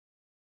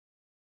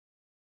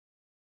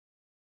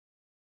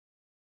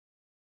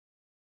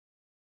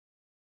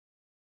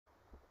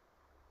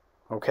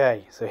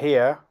Okay, so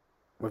here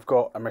we've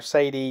got a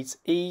Mercedes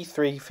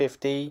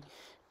E350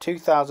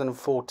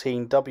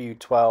 2014 W12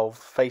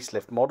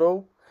 facelift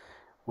model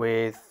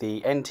with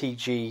the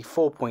NTG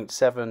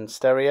 4.7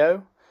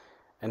 stereo.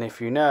 And if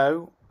you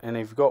know, and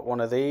if you've got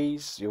one of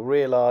these, you'll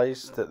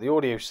realise that the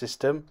audio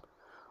system,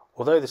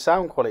 although the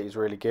sound quality is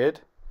really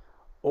good,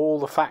 all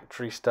the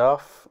factory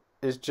stuff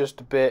is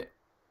just a bit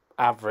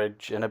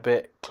average and a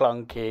bit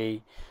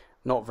clunky,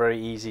 not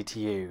very easy to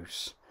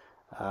use.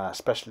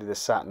 Especially the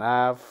sat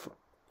nav,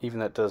 even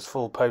though it does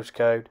full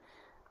postcode,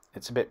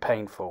 it's a bit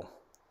painful.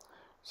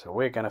 So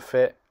we're going to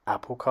fit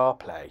Apple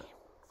CarPlay.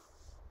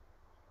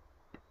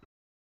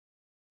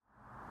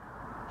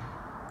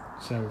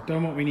 So we've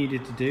done what we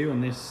needed to do on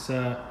this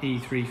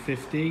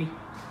E350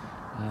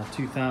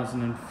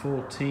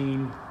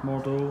 2014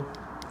 model,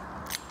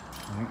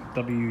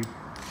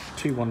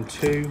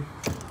 w212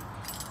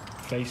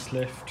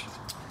 facelift.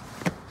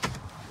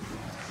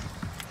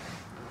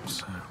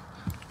 So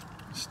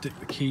stick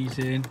the keys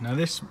in. Now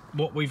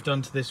what we've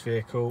done to this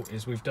vehicle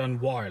is we've done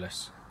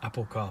wireless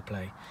Apple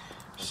CarPlay.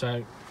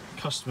 So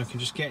customer can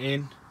just get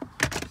in,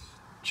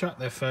 chuck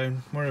their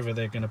phone wherever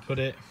they're going to put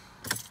it,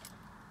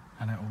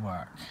 and it'll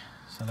work.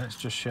 So let's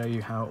just show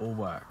you how it all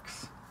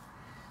works.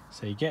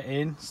 So you get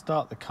in,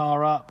 start the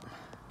car up,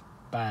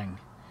 bang,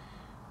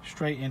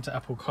 straight into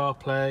Apple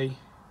CarPlay,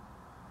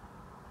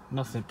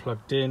 nothing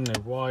plugged in, no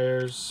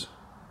wires,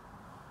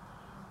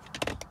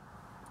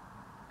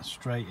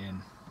 straight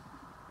in.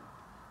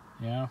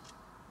 Yeah,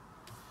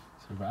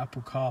 so we've got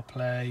Apple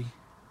CarPlay,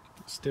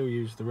 still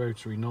use the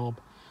rotary knob,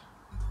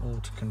 all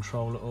to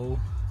control it all.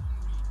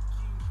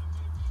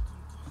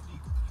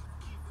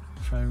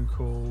 Phone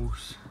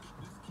calls,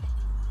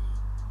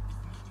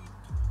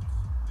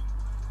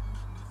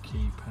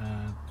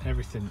 keypad,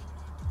 everything,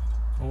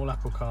 all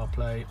Apple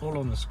CarPlay, all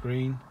on the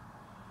screen.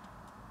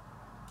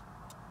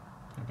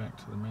 Go back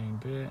to the main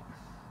bit.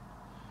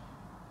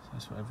 So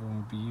that's what everyone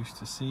would be used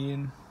to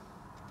seeing.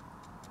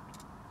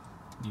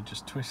 You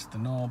just twist the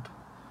knob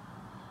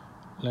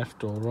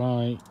left or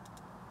right,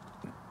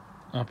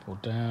 up or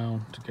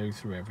down, to go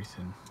through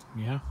everything.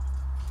 Yeah,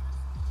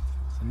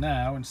 so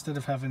now instead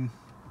of having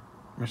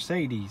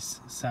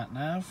Mercedes sat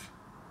nav,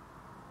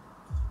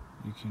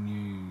 you can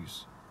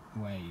use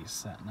Waze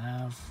sat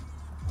nav,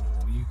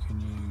 or you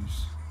can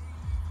use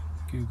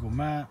Google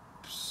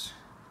Maps,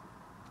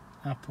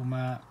 Apple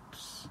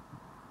Maps,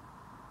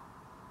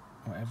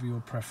 whatever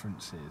your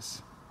preference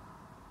is.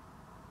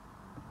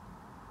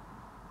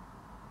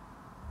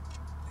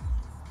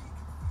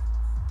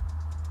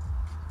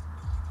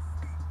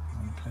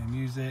 Want to play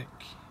music,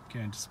 go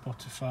into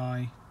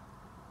Spotify.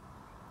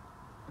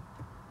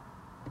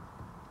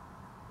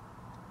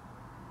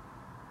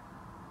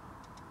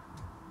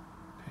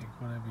 Pick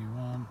whatever you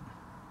want.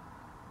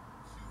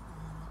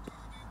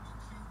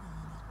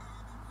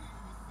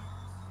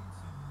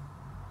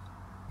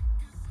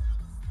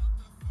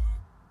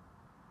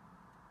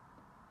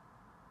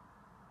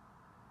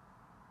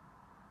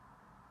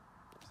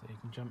 So you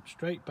can jump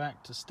straight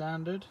back to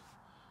standard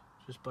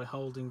just by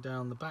holding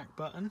down the back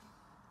button,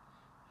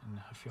 and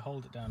if you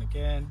hold it down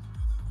again,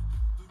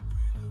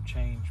 it'll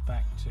change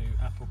back to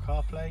Apple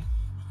CarPlay,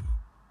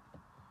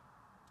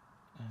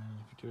 and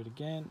if you do it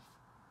again,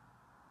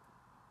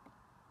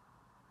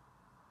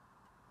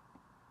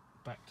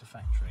 back to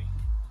factory.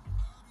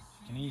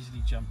 You can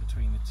easily jump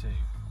between the two.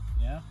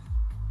 Yeah,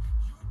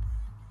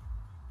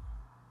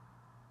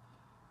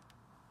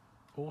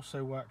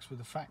 also works with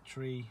the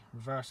factory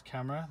reverse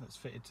camera that's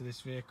fitted to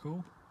this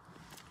vehicle.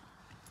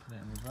 Put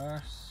it in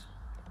reverse.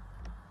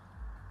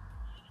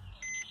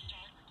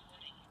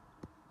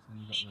 Then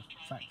you've got the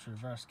factory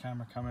reverse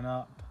camera coming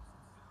up.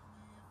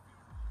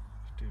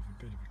 Do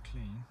a bit of a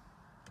clean.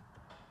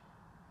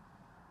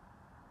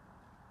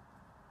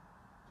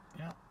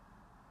 Yeah.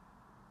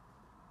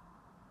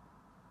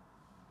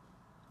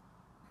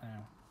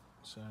 Now,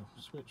 so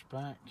switch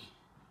back.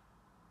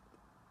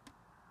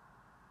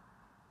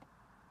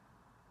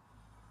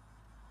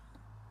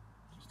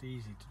 Just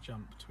easy to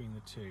jump between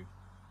the two.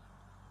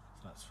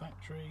 So that's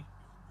factory,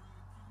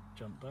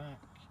 jump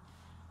back,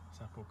 it's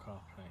Apple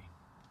CarPlay.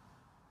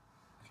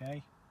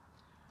 Okay,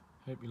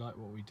 hope you like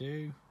what we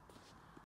do.